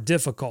be more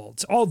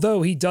difficult.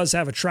 Although he does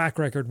have a track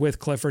record with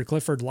Clifford.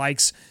 Clifford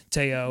likes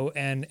Theo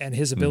and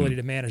his ability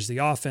to manage the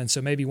offense.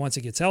 So maybe once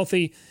he gets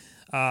healthy,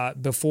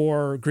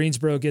 before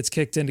Greensboro gets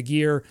kicked into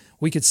gear,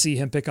 we could see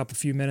him pick up a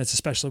few minutes,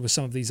 especially with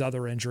some of these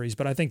other injuries.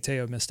 But I think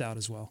Theo missed out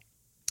as well.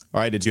 All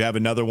right, did you have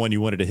another one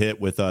you wanted to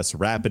hit with us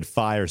rapid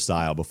fire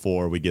style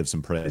before we give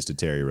some praise to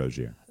Terry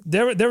Rozier?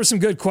 There were some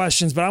good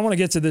questions, but I want to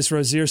get to this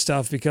Rozier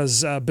stuff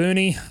because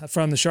Booney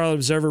from the Charlotte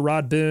Observer,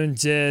 Rod Boone,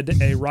 did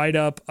a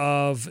write-up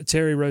of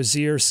Terry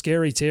Rozier,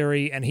 Scary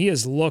Terry, and he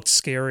has looked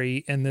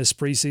scary in this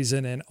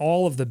preseason in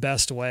all of the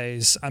best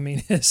ways. I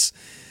mean, his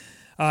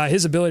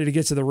ability to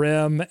get to the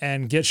rim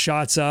and get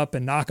shots up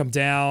and knock them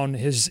down,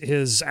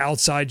 his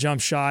outside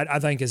jump shot, I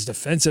think his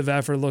defensive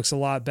effort looks a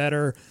lot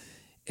better.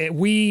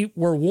 We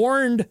were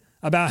warned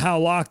about how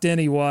locked in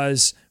he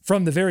was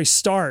from the very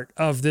start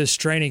of this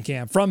training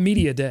camp, from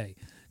media day.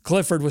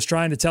 Clifford was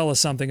trying to tell us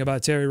something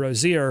about Terry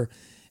Rozier,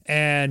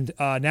 and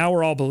now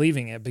we're all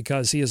believing it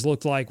because he has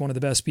looked like one of the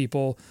best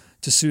people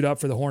to suit up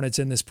for the Hornets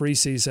in this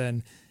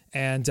preseason,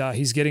 and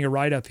he's getting a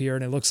write-up here,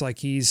 and it looks like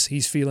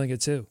he's feeling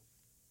it too.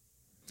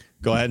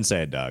 Go ahead and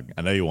say it, Doug.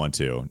 I know you want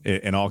to.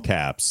 In all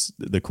caps,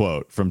 the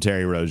quote from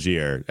Terry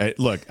Rozier.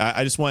 Look,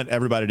 I just want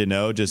everybody to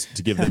know, just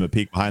to give them a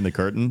peek behind the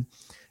curtain.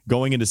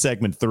 Going into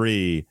segment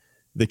 3,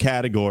 the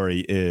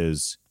category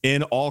is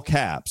in all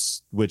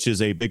caps, which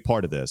is a big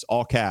part of this.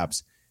 All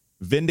caps,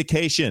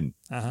 vindication.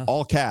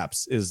 All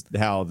caps is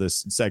how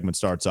this segment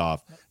starts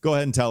off. Go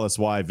ahead and tell us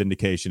why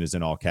vindication is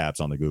in all caps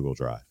on the Google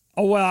Drive.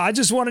 Oh, well, I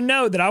just want to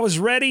know that I was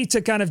ready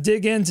to kind of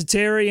dig into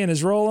Terry and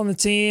his role on the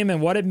team and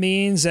what it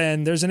means.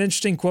 And there's an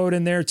interesting quote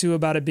in there, too,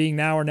 about it being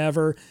now or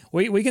never.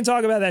 We can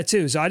talk about that,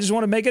 too. So I just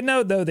want to make a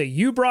note, though, that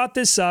you brought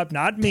this up,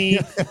 not me.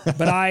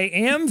 But I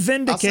am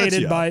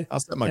vindicated by...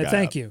 I'll set my guy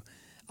thank up. you.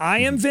 I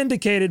am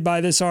vindicated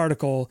by this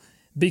article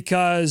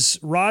because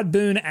Rod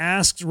Boone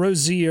asked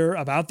Rozier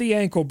about the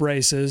ankle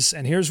braces.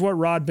 And here's what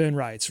Rod Boone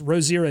writes.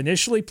 Rozier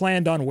initially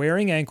planned on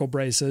wearing ankle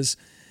braces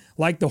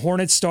like the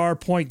Hornets star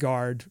point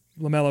guard,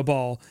 LaMelo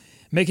Ball,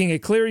 making it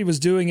clear he was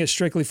doing it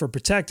strictly for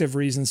protective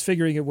reasons,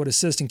 figuring it would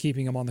assist in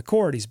keeping him on the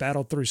court. He's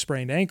battled through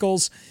sprained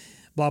ankles,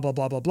 blah, blah,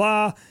 blah, blah,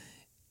 blah.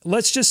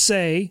 Let's just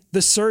say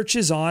the search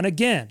is on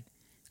again.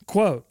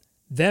 Quote,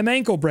 "Them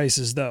ankle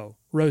braces, though,"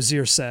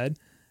 Rozier said.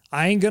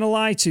 "I ain't going to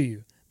lie to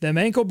you. Them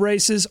ankle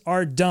braces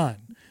are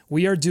done.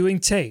 We are doing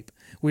tape.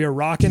 We are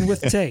rocking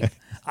with tape.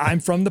 I'm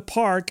from the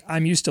park.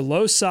 I'm used to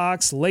low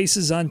socks,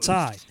 laces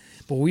untied.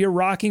 But we are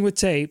rocking with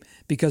tape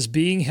because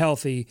being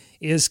healthy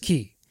is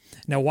key."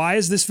 Now, why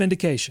is this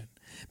vindication?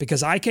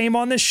 Because I came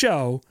on this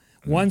show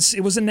once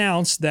it was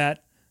announced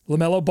that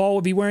LaMelo Ball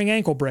would be wearing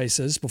ankle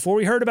braces. Before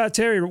we heard about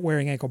Terry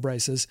wearing ankle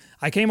braces,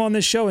 I came on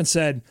this show and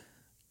said,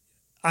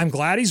 I'm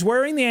glad he's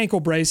wearing the ankle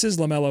braces,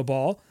 LaMelo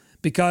Ball,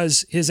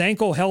 because his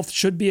ankle health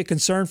should be a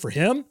concern for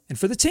him and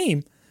for the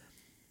team.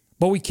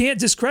 But we can't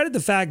discredit the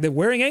fact that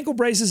wearing ankle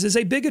braces is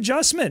a big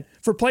adjustment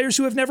for players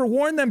who have never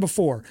worn them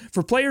before,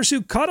 for players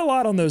who cut a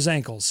lot on those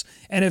ankles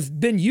and have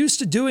been used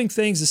to doing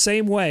things the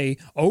same way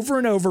over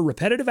and over,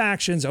 repetitive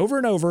actions over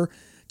and over.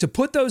 To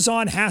put those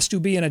on has to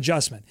be an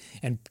adjustment.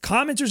 And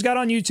commenters got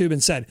on YouTube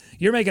and said,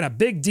 you're making a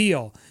big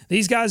deal.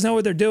 These guys know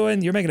what they're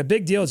doing. You're making a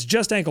big deal. It's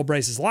just ankle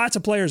braces. Lots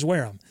of players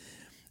wear them.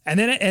 And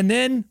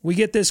then we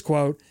get this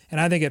quote, and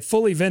I think it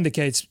fully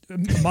vindicates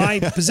my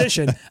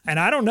position. And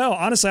I don't know.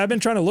 Honestly, I've been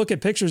trying to look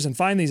at pictures and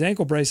find these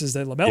ankle braces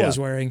that LaMelo's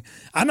wearing.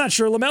 I'm not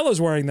sure LaMelo's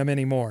wearing them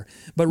anymore.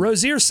 But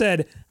Rozier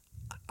said,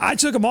 I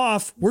took them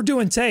off. We're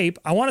doing tape.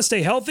 I want to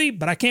stay healthy,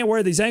 but I can't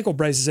wear these ankle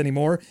braces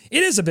anymore.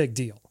 It is a big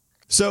deal.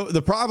 So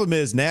the problem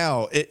is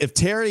now, if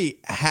Terry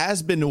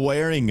has been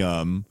wearing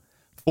them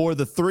for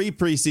the 3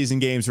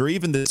 preseason games or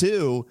even the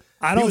 2,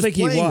 I don't think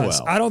he was.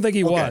 Well. I don't think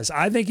he was.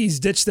 I think he's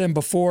ditched them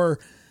before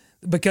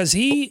because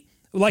he,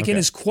 in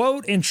his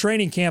quote in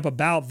training camp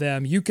about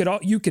them, you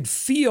could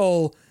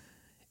feel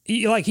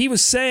like he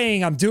was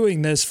saying, I'm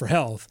doing this for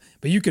health,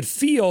 but you could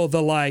feel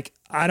the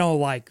I don't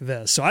like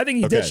this. So I think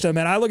he ditched them.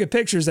 And I look at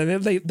pictures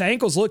and the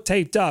ankles look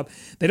taped up.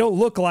 They don't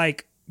look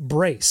like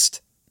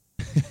braced.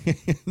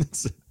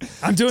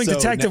 I'm doing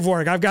detective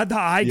work. I've got the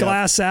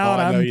eyeglass out.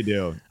 I know you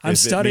do. I'm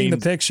studying the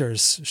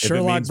pictures.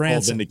 Sherlock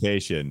Branson.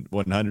 Vindication,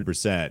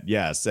 100%.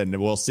 Yes, and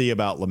we'll see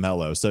about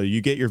LaMelo. So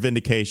you get your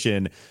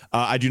vindication.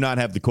 I do not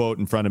have the quote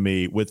in front of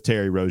me with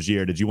Terry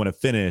Rozier. Did you want to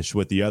finish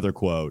with the other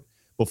quote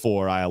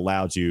before I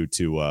allowed you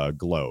to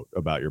gloat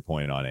about your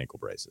point on ankle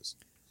braces?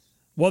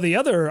 Well, the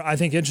other, I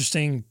think,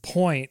 interesting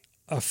point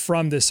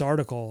from this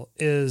article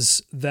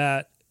is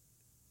that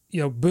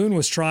Boone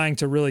was trying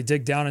to really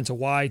dig down into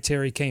why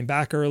Terry came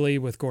back early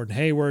with Gordon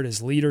Hayward, his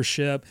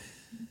leadership,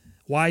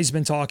 why he's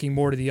been talking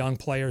more to the young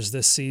players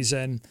this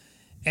season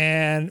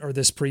or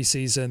this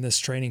preseason, this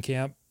training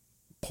camp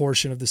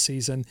portion of the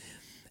season.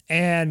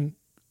 And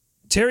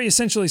Terry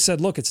essentially said,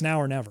 look, it's now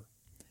or never.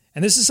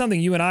 And this is something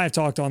you and I have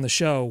talked on the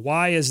show.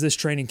 Why has this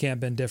training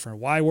camp been different?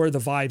 Why were the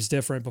vibes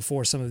different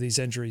before some of these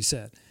injuries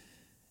hit?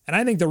 And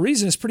I think the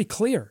reason is pretty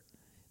clear.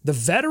 The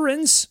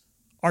veterans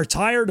are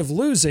tired of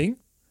losing.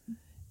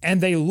 And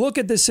they look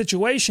at this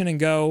situation and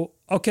go,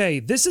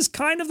 okay, this is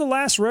kind of the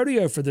last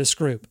rodeo for this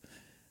group.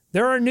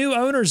 There are new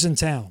owners in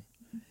town.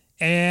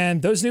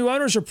 And those new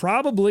owners are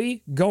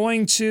probably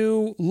going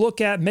to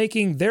look at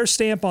making their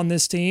stamp on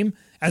this team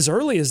as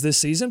early as this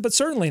season, but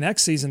certainly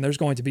next season there's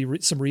going to be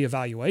some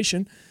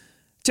reevaluation.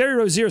 Terry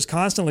Rozier has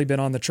constantly been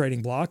on the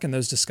trading block in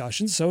those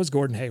discussions. So has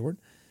Gordon Hayward.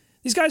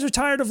 These guys are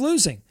tired of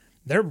losing.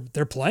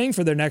 They're playing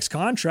for their next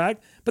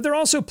contract, but they're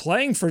also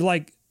playing for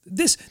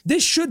this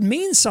should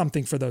mean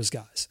something for those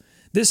guys.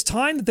 This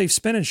time that they've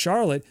spent in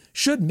Charlotte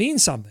should mean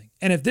something.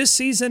 And if this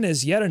season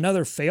is yet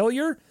another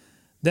failure,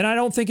 then I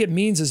don't think it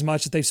means as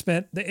much that they've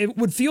spent. It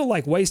would feel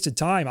like wasted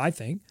time, I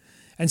think.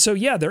 And so,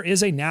 there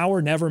is a now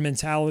or never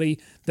mentality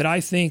that I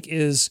think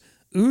is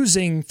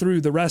oozing through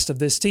the rest of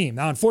this team.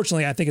 Now,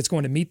 unfortunately, I think it's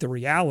going to meet the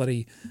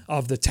reality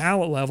of the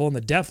talent level and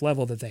the depth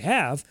level that they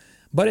have.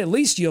 But at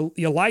least you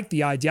like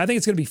the idea. I think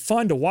it's going to be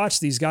fun to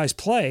watch these guys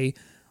play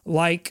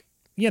like,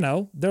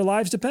 their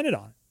lives depended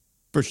on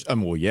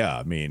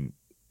it.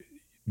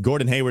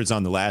 Gordon Hayward's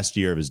on the last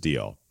year of his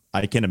deal.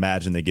 I can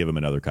imagine they give him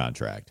another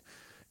contract.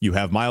 You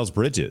have Miles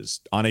Bridges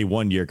on a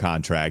 1-year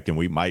contract, and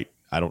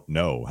I don't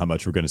know how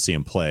much we're going to see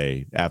him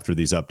play after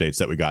these updates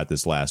that we got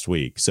this last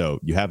week.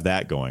 So you have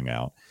that going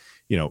out.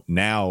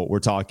 Now we're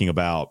talking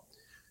about,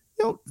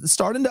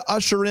 starting to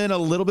usher in a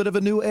little bit of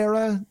a new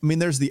era.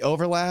 There's the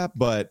overlap,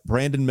 but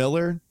Brandon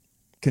Miller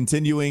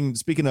continuing,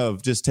 speaking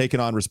of just taking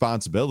on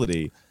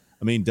responsibility,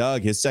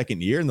 Doug, his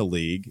second year in the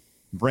league,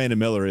 Brandon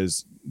Miller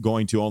is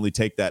going to only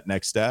take that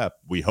next step.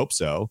 We hope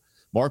so.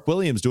 Mark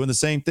Williams doing the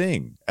same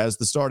thing as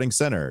the starting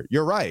center.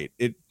 You're right.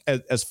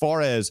 As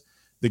far as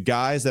the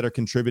guys that are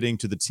contributing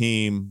to the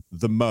team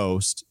the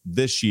most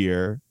this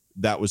year,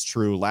 that was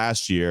true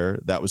last year.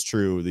 That was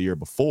true the year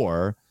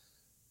before.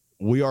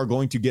 We are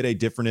going to get a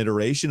different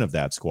iteration of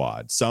that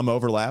squad. Some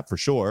overlap for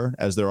sure,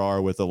 as there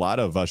are with a lot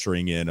of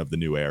ushering in of the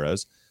new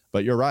eras.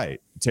 But you're right.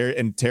 Terry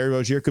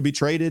Rozier could be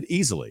traded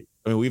easily.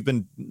 We've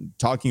been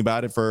talking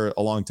about it for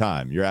a long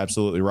time. You're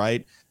absolutely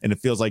right. And it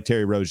feels like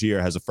Terry Rozier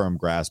has a firm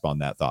grasp on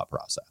that thought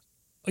process.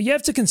 You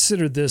have to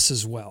consider this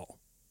as well.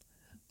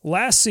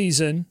 Last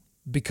season,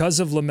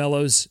 because of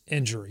LaMelo's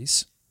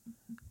injuries,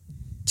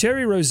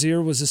 Terry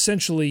Rozier was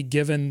essentially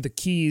given the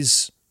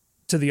keys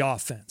to the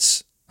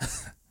offense.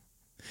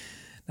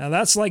 Now,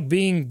 that's like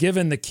being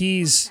given the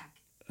keys.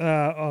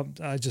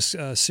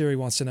 Siri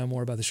wants to know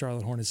more about the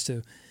Charlotte Hornets,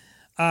 too.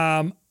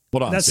 Hold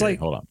on, Siri.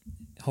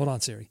 Hold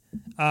on, Siri.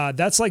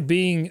 That's like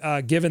being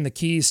given the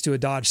keys to a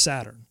Dodge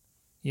Saturn.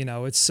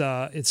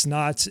 It's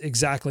not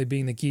exactly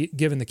being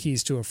given the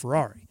keys to a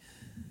Ferrari.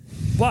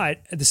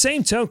 But at the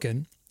same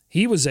token,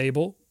 he was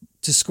able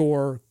to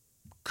score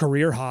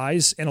career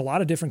highs in a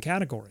lot of different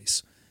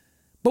categories.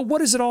 But what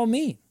does it all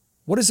mean?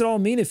 What does it all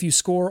mean if you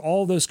score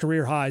all those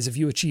career highs, if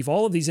you achieve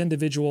all of these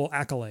individual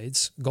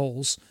accolades,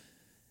 goals,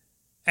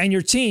 and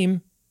your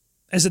team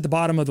is at the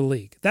bottom of the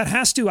league? That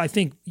has to, I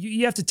think,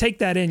 you have to take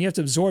that in. You have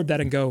to absorb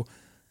that and go,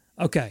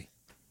 okay,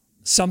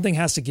 something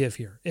has to give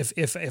here.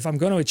 If I'm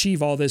going to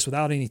achieve all this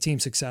without any team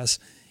success,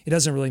 it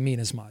doesn't really mean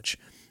as much.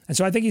 And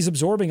so I think he's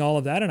absorbing all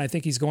of that, and I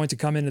think he's going to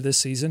come into this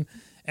season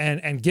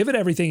and give it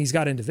everything he's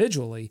got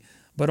individually.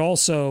 but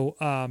also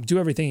do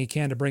everything he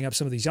can to bring up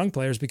some of these young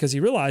players, because he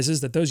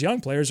realizes that those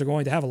young players are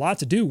going to have a lot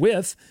to do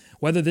with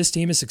whether this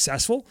team is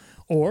successful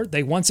or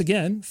they once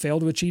again fail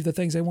to achieve the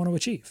things they want to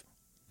achieve.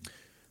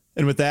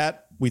 And with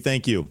that, we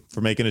thank you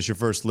for making us your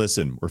first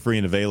listen. We're free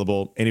and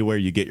available anywhere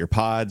you get your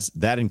pods.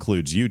 That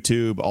includes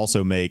YouTube.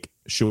 Also, make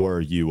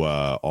sure you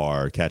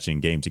are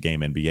catching Game to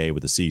Game NBA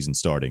with the season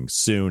starting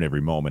soon.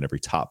 Every moment, every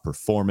top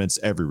performance,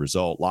 every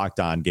result. Locked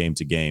On Game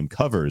to Game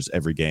covers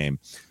every game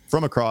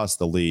from across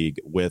the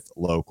league with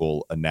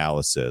local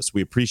analysis.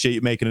 We appreciate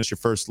you making us your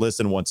first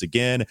listen once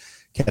again.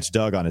 Catch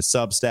Doug on his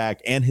Substack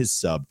and his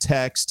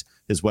subtext.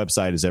 His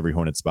website is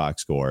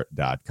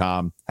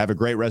everyhornetsboxscore.com. Have a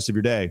great rest of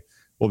your day.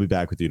 We'll be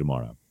back with you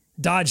tomorrow.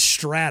 Dodge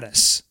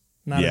Stratus.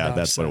 Yeah,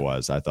 that's what it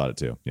was. I thought it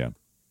too. Yeah.